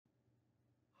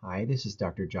Hi, this is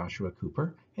Dr. Joshua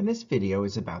Cooper, and this video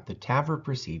is about the TAVR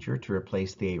procedure to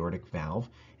replace the aortic valve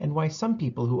and why some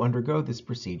people who undergo this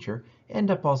procedure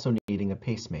end up also needing a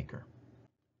pacemaker.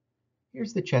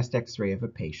 Here's the chest x-ray of a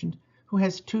patient who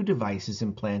has two devices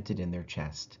implanted in their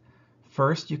chest.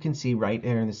 First, you can see right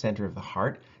there in the center of the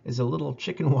heart is a little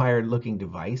chicken wire looking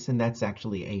device, and that's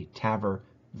actually a TAVR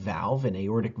valve, an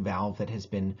aortic valve that has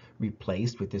been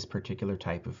replaced with this particular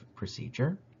type of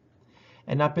procedure.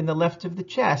 And up in the left of the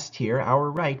chest here, our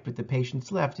right, but the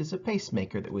patient's left, is a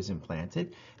pacemaker that was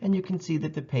implanted. And you can see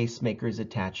that the pacemaker is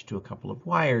attached to a couple of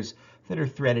wires that are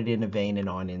threaded in a vein and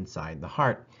on inside the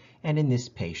heart. And in this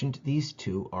patient, these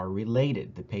two are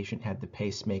related. The patient had the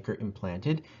pacemaker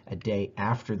implanted a day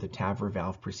after the TAVR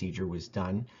valve procedure was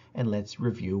done. And let's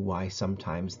review why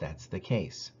sometimes that's the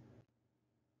case.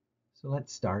 So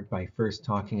let's start by first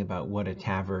talking about what a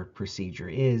TAVR procedure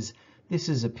is. This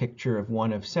is a picture of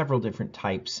one of several different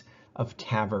types of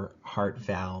TAVR heart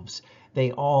valves.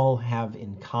 They all have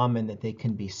in common that they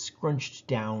can be scrunched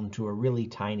down to a really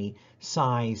tiny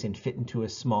size and fit into a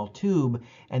small tube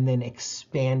and then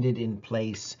expanded in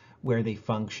place where they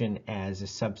function as a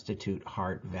substitute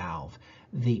heart valve.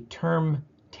 The term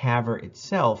TAVR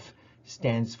itself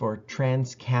stands for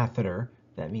transcatheter.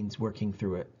 That means working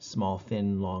through a small,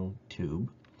 thin, long tube.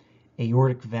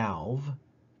 Aortic valve,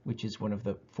 which is one of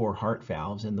the four heart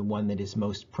valves and the one that is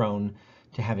most prone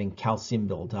to having calcium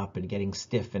build up and getting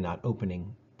stiff and not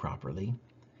opening properly.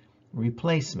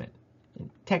 Replacement. And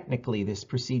technically, this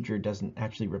procedure doesn't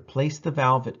actually replace the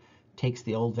valve. It takes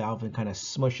the old valve and kind of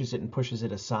smushes it and pushes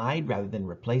it aside rather than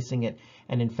replacing it.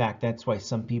 And in fact, that's why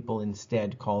some people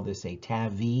instead call this a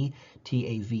TAVI,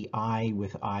 T-A-V-I,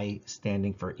 with I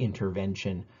standing for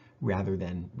intervention rather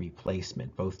than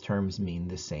replacement. Both terms mean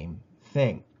the same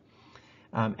thing.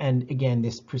 And again,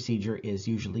 this procedure is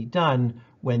usually done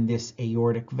when this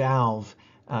aortic valve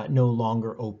no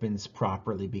longer opens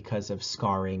properly because of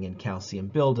scarring and calcium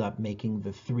buildup, making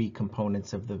the three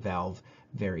components of the valve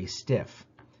very stiff.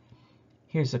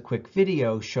 Here's a quick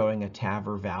video showing a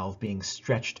TAVR valve being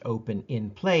stretched open in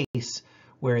place,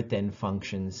 where it then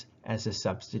functions as a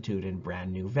substitute and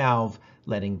brand new valve,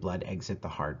 letting blood exit the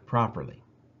heart properly.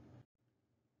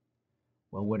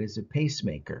 Well, what is a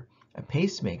pacemaker? A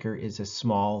pacemaker is a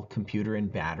small computer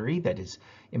and battery that is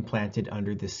implanted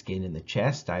under the skin in the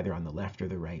chest, either on the left or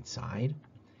the right side.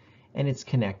 And it's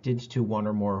connected to one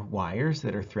or more wires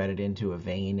that are threaded into a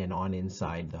vein and on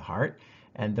inside the heart.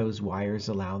 And those wires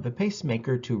allow the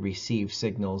pacemaker to receive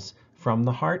signals from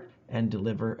the heart and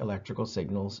deliver electrical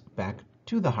signals back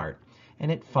to the heart. And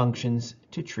it functions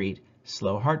to treat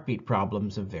slow heartbeat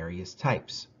problems of various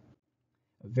types.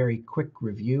 A very quick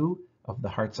review of the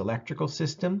heart's electrical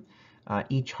system.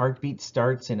 Each heartbeat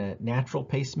starts in a natural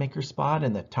pacemaker spot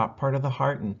in the top part of the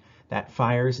heart, and that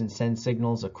fires and sends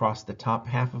signals across the top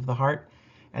half of the heart.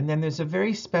 And then there's a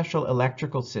very special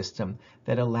electrical system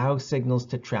that allows signals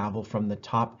to travel from the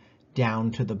top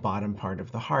down to the bottom part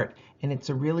of the heart. And it's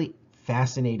a really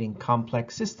fascinating,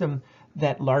 complex system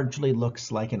that largely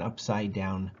looks like an upside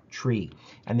down tree.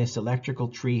 And this electrical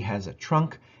tree has a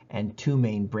trunk and two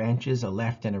main branches, a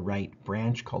left and a right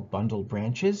branch called bundle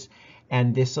branches.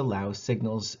 And this allows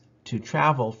signals to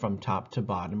travel from top to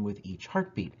bottom with each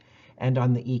heartbeat. And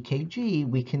on the EKG,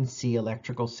 we can see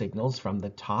electrical signals from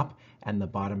the top and the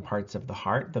bottom parts of the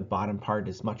heart. The bottom part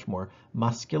is much more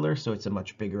muscular, so it's a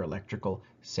much bigger electrical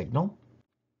signal.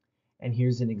 And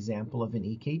here's an example of an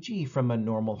EKG from a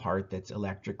normal heart that's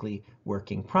electrically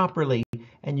working properly.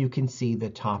 And you can see the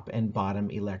top and bottom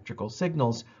electrical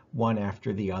signals, one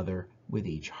after the other, with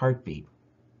each heartbeat.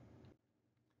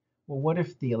 Well, what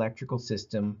if the electrical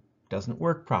system doesn't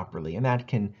work properly? And that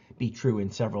can be true in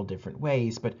several different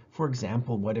ways. But for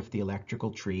example, what if the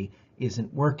electrical tree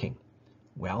isn't working?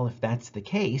 Well, if that's the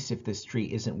case, if this tree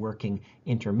isn't working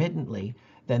intermittently,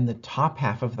 then the top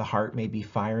half of the heart may be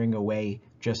firing away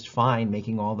just fine,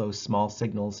 making all those small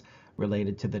signals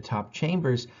related to the top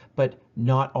chambers, but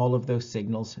not all of those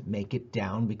signals make it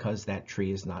down because that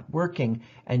tree is not working,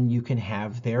 and you can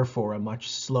have, therefore, a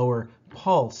much slower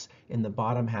pulse in the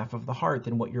bottom half of the heart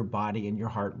than what your body and your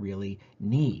heart really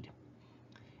need.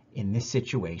 In this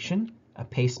situation, a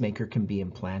pacemaker can be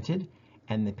implanted,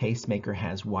 and the pacemaker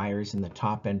has wires in the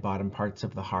top and bottom parts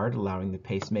of the heart, allowing the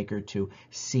pacemaker to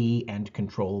see and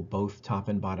control both top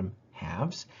and bottom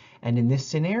halves. And in this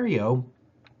scenario,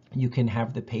 you can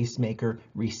have the pacemaker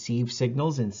receive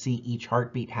signals and see each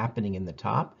heartbeat happening in the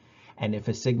top. And if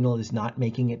a signal is not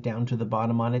making it down to the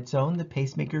bottom on its own, the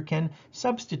pacemaker can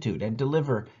substitute and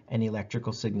deliver an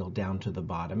electrical signal down to the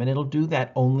bottom. And it'll do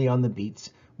that only on the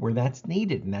beats where that's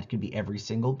needed. And that could be every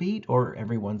single beat or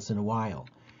every once in a while.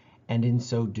 And in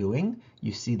so doing,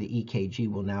 you see the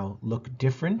EKG will now look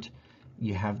different.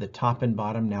 You have the top and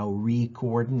bottom now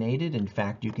re-coordinated. In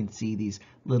fact, you can see these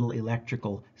little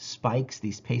electrical spikes,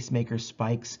 these pacemaker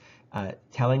spikes,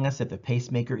 telling us that the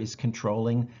pacemaker is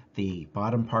controlling the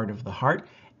bottom part of the heart,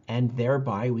 and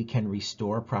thereby we can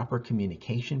restore proper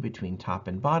communication between top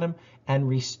and bottom and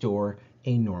restore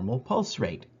a normal pulse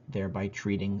rate, thereby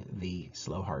treating the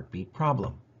slow heartbeat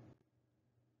problem.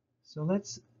 So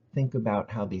let's think about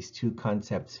how these two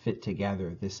concepts fit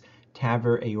together, this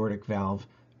TAVR aortic valve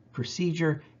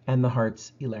procedure and the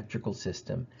heart's electrical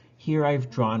system. Here I've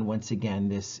drawn once again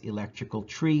this electrical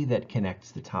tree that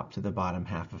connects the top to the bottom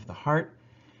half of the heart.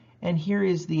 And here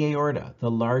is the aorta,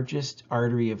 the largest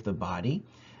artery of the body.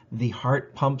 The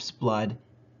heart pumps blood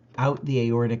out the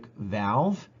aortic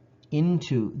valve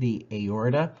into the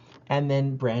aorta, and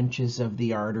then branches of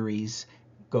the arteries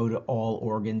go to all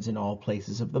organs in all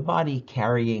places of the body,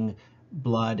 carrying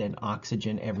blood and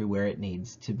oxygen everywhere it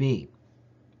needs to be.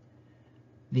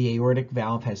 The aortic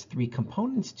valve has three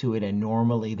components to it, and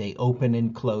normally they open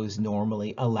and close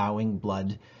normally, allowing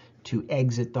blood to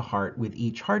exit the heart with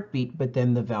each heartbeat, but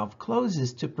then the valve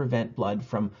closes to prevent blood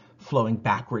from flowing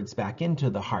backwards back into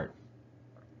the heart.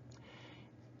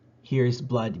 Here's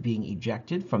blood being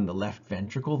ejected from the left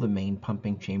ventricle, the main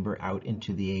pumping chamber, out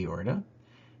into the aorta.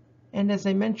 And as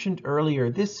I mentioned earlier,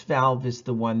 this valve is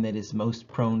the one that is most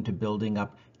prone to building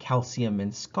up calcium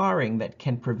and scarring that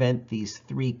can prevent these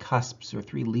three cusps or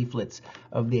three leaflets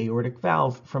of the aortic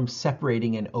valve from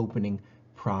separating and opening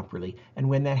properly. And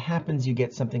when that happens, you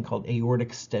get something called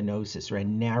aortic stenosis, or a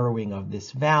narrowing of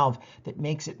this valve that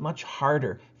makes it much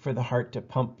harder for the heart to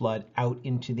pump blood out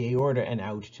into the aorta and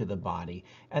out to the body.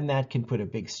 And that can put a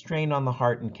big strain on the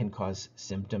heart and can cause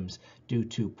symptoms due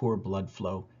to poor blood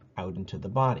flow out into the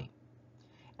body.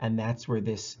 And that's where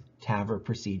this TAVR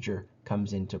procedure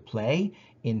comes into play.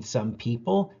 In some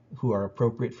people who are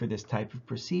appropriate for this type of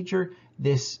procedure,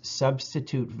 this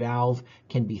substitute valve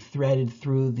can be threaded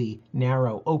through the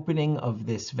narrow opening of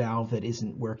this valve that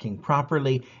isn't working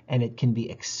properly, and it can be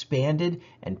expanded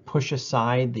and push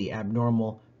aside the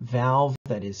abnormal valve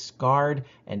that is scarred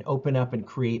and open up and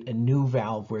create a new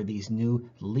valve where these new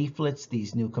leaflets,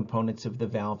 these new components of the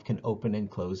valve, can open and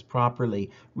close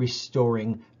properly,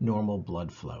 restoring normal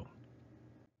blood flow.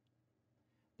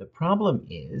 The problem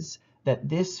is that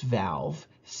this valve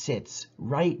sits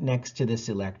right next to this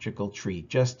electrical tree,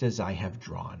 just as I have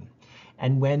drawn.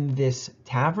 And when this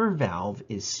TAVR valve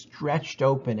is stretched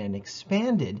open and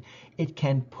expanded, it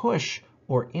can push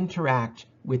or interact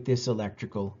with this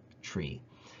electrical tree.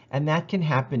 And that can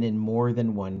happen in more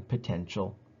than one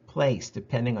potential place,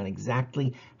 depending on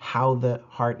exactly how the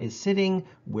heart is sitting,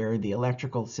 where the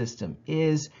electrical system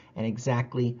is, and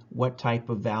exactly what type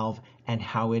of valve and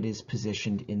how it is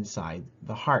positioned inside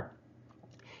the heart.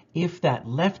 If that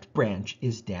left branch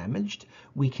is damaged,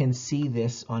 we can see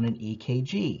this on an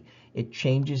EKG. It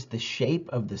changes the shape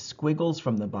of the squiggles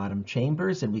from the bottom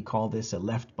chambers, and we call this a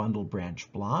left bundle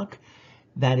branch block.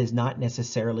 That is not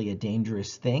necessarily a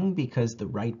dangerous thing because the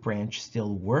right branch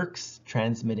still works,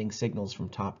 transmitting signals from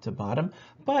top to bottom,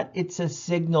 but it's a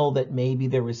signal that maybe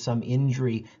there was some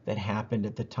injury that happened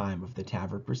at the time of the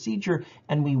TAVR procedure,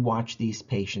 and we watch these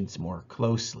patients more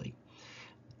closely.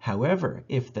 However,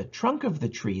 if the trunk of the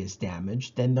tree is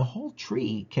damaged, then the whole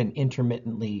tree can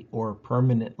intermittently or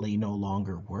permanently no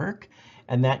longer work,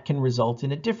 and that can result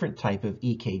in a different type of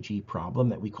EKG problem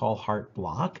that we call heart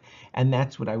block, and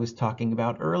that's what I was talking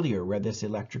about earlier, where this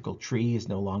electrical tree is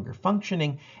no longer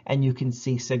functioning, and you can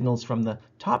see signals from the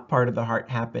top part of the heart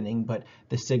happening, but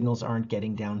the signals aren't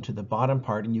getting down to the bottom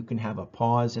part, and you can have a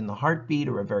pause in the heartbeat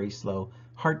or a very slow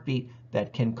heartbeat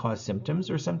that can cause symptoms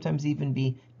or sometimes even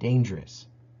be dangerous.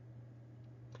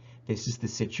 This is the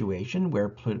situation where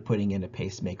putting in a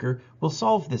pacemaker will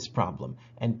solve this problem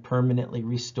and permanently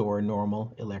restore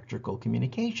normal electrical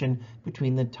communication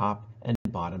between the top and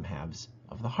bottom halves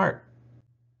of the heart.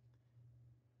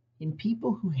 In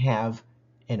people who have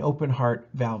an open heart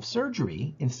valve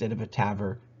surgery instead of a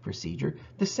TAVR procedure,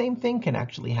 the same thing can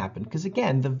actually happen because,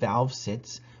 again, the valve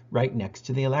sits right next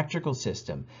to the electrical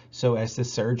system. So as the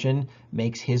surgeon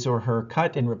makes his or her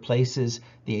cut and replaces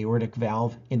the aortic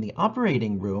valve in the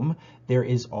operating room, there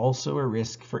is also a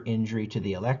risk for injury to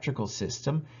the electrical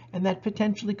system, and that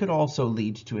potentially could also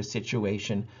lead to a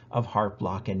situation of heart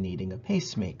block and needing a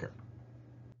pacemaker.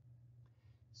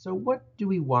 So what do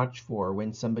we watch for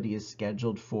when somebody is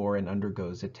scheduled for and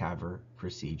undergoes a TAVR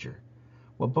procedure?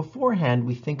 Well, beforehand,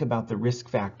 we think about the risk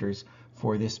factors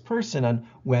for this person on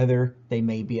whether they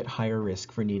may be at higher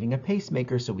risk for needing a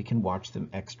pacemaker, so we can watch them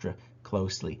extra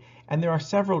closely. And there are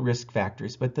several risk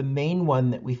factors, but the main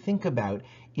one that we think about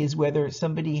is whether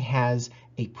somebody has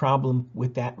a problem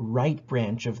with that right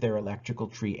branch of their electrical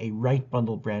tree, a right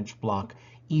bundle branch block,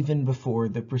 even before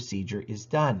the procedure is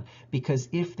done. Because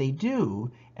if they do,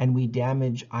 and we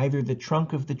damage either the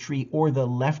trunk of the tree or the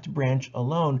left branch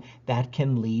alone, that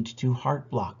can lead to heart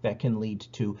block. That can lead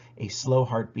to a slow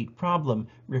heartbeat problem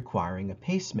requiring a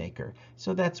pacemaker.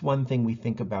 So that's one thing we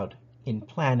think about in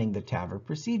planning the TAVR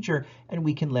procedure, and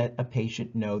we can let a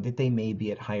patient know that they may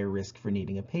be at higher risk for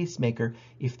needing a pacemaker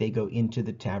if they go into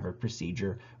the TAVR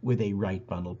procedure with a right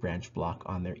bundle branch block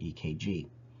on their EKG.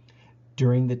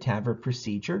 During the TAVR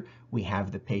procedure, we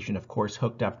have the patient, of course,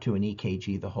 hooked up to an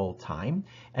EKG the whole time,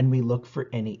 and we look for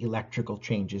any electrical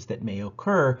changes that may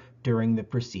occur during the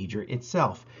procedure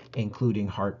itself, including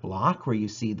heart block, where you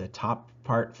see the top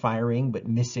part firing but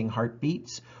missing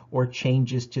heartbeats, or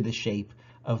changes to the shape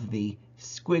of the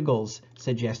squiggles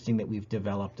suggesting that we've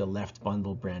developed a left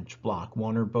bundle branch block.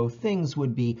 One or both things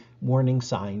would be warning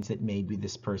signs that maybe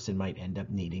this person might end up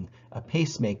needing a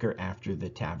pacemaker after the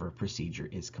TAVR procedure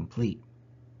is complete.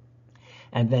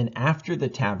 And then after the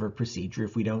TAVR procedure,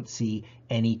 if we don't see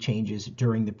any changes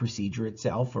during the procedure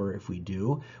itself, or if we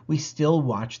do, we still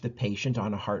watch the patient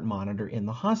on a heart monitor in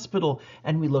the hospital,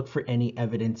 and we look for any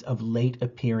evidence of late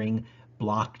appearing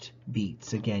blocked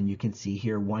beats. Again, you can see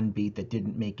here one beat that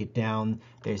didn't make it down.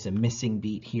 There's a missing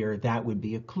beat here. That would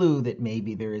be a clue that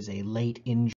maybe there is a late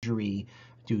injury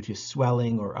due to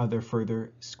swelling or other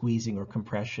further squeezing or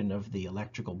compression of the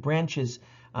electrical branches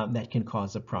that can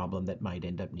cause a problem that might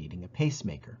end up needing a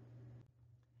pacemaker.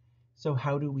 So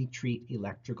how do we treat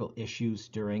electrical issues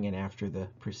during and after the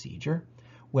procedure?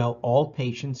 Well, all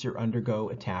patients who undergo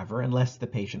a TAVR, unless the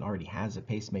patient already has a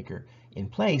pacemaker in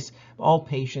place, all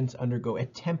patients undergo a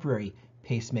temporary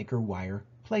pacemaker wire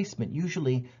placement.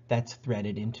 Usually that's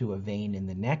threaded into a vein in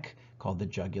the neck called the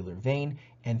jugular vein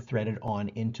and threaded on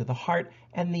into the heart,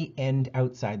 and the end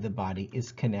outside the body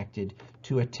is connected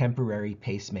to a temporary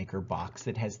pacemaker box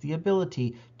that has the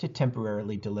ability to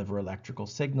temporarily deliver electrical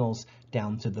signals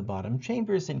down to the bottom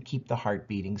chambers and keep the heart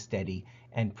beating steady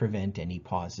and prevent any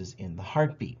pauses in the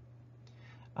heartbeat.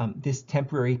 This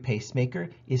temporary pacemaker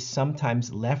is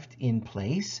sometimes left in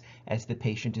place as the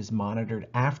patient is monitored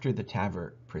after the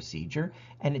TAVR procedure,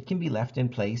 and it can be left in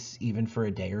place even for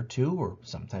a day or two, or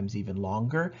sometimes even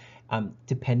longer,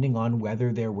 depending on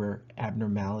whether there were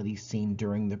abnormalities seen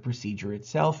during the procedure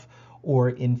itself, or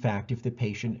in fact, if the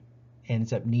patient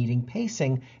ends up needing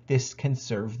pacing, this can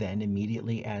serve then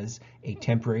immediately as a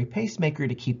temporary pacemaker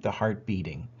to keep the heart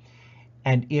beating.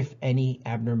 And if any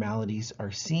abnormalities are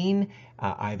seen,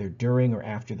 either during or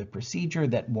after the procedure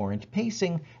that warrant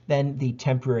pacing, then the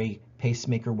temporary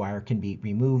pacemaker wire can be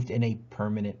removed and a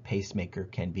permanent pacemaker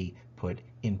can be put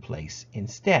in place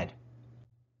instead.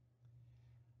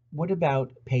 What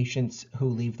about patients who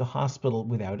leave the hospital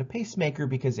without a pacemaker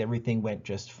because everything went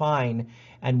just fine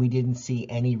and we didn't see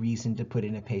any reason to put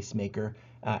in a pacemaker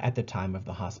at the time of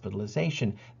the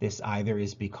hospitalization? This either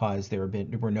is because there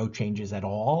were no changes at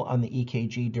all on the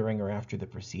EKG during or after the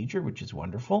procedure, which is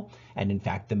wonderful, and in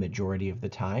fact the majority of the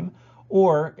time,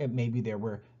 or maybe there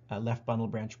were left bundle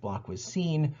branch block was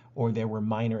seen, or there were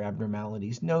minor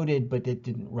abnormalities noted, but it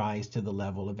didn't rise to the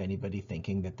level of anybody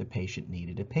thinking that the patient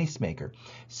needed a pacemaker.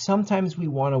 Sometimes we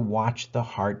want to watch the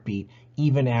heartbeat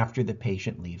even after the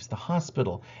patient leaves the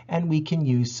hospital, and we can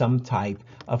use some type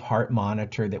of heart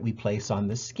monitor that we place on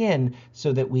the skin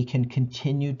so that we can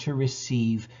continue to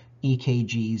receive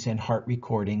EKGs and heart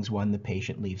recordings when the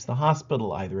patient leaves the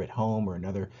hospital, either at home or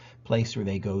another place where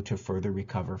they go to further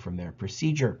recover from their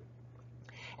procedure.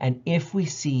 And if we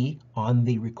see on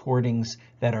the recordings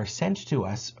that are sent to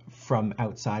us from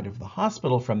outside of the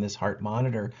hospital from this heart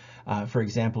monitor, for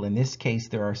example, in this case,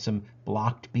 there are some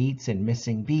blocked beats and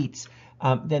missing beats,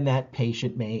 then that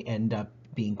patient may end up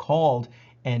being called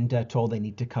and told they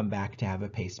need to come back to have a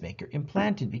pacemaker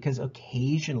implanted, because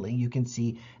occasionally you can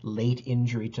see late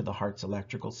injury to the heart's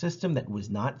electrical system that was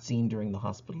not seen during the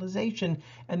hospitalization,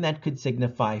 and that could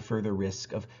signify further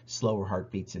risk of slower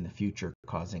heartbeats in the future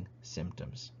causing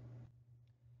symptoms.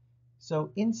 So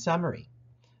in summary,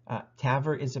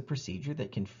 TAVR is a procedure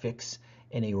that can fix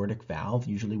an aortic valve,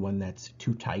 usually one that's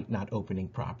too tight, not opening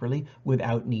properly,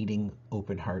 without needing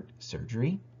open heart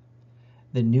surgery.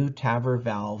 The new TAVR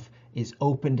valve is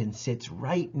opened and sits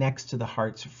right next to the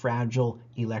heart's fragile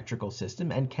electrical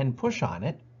system and can push on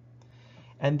it.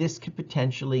 And this could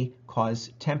potentially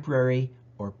cause temporary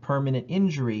or permanent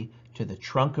injury to the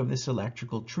trunk of this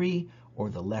electrical tree or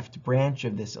the left branch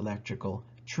of this electrical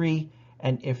tree,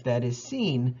 and if that is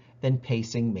seen, then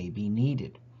pacing may be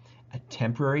needed. A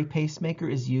temporary pacemaker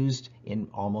is used in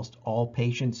almost all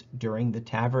patients during the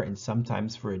TAVR and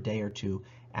sometimes for a day or two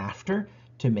after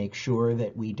to make sure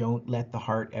that we don't let the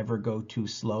heart ever go too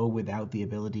slow without the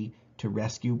ability to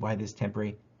rescue by this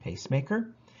temporary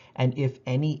pacemaker. And if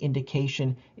any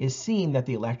indication is seen that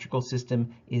the electrical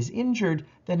system is injured,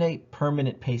 then a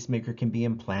permanent pacemaker can be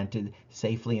implanted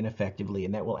safely and effectively,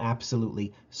 and that will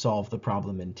absolutely solve the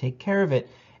problem and take care of it,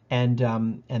 and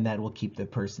that will keep the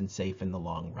person safe in the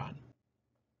long run.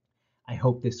 I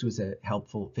hope this was a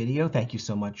helpful video. Thank you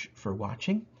so much for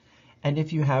watching. And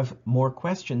if you have more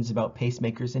questions about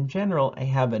pacemakers in general, I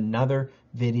have another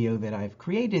video that I've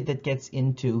created that gets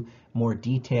into more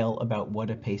detail about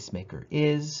what a pacemaker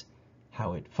is,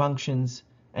 how it functions,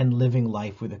 and living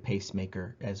life with a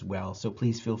pacemaker as well. So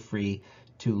please feel free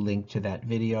to link to that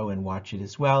video and watch it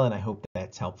as well, and I hope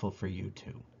that's helpful for you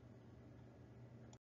too.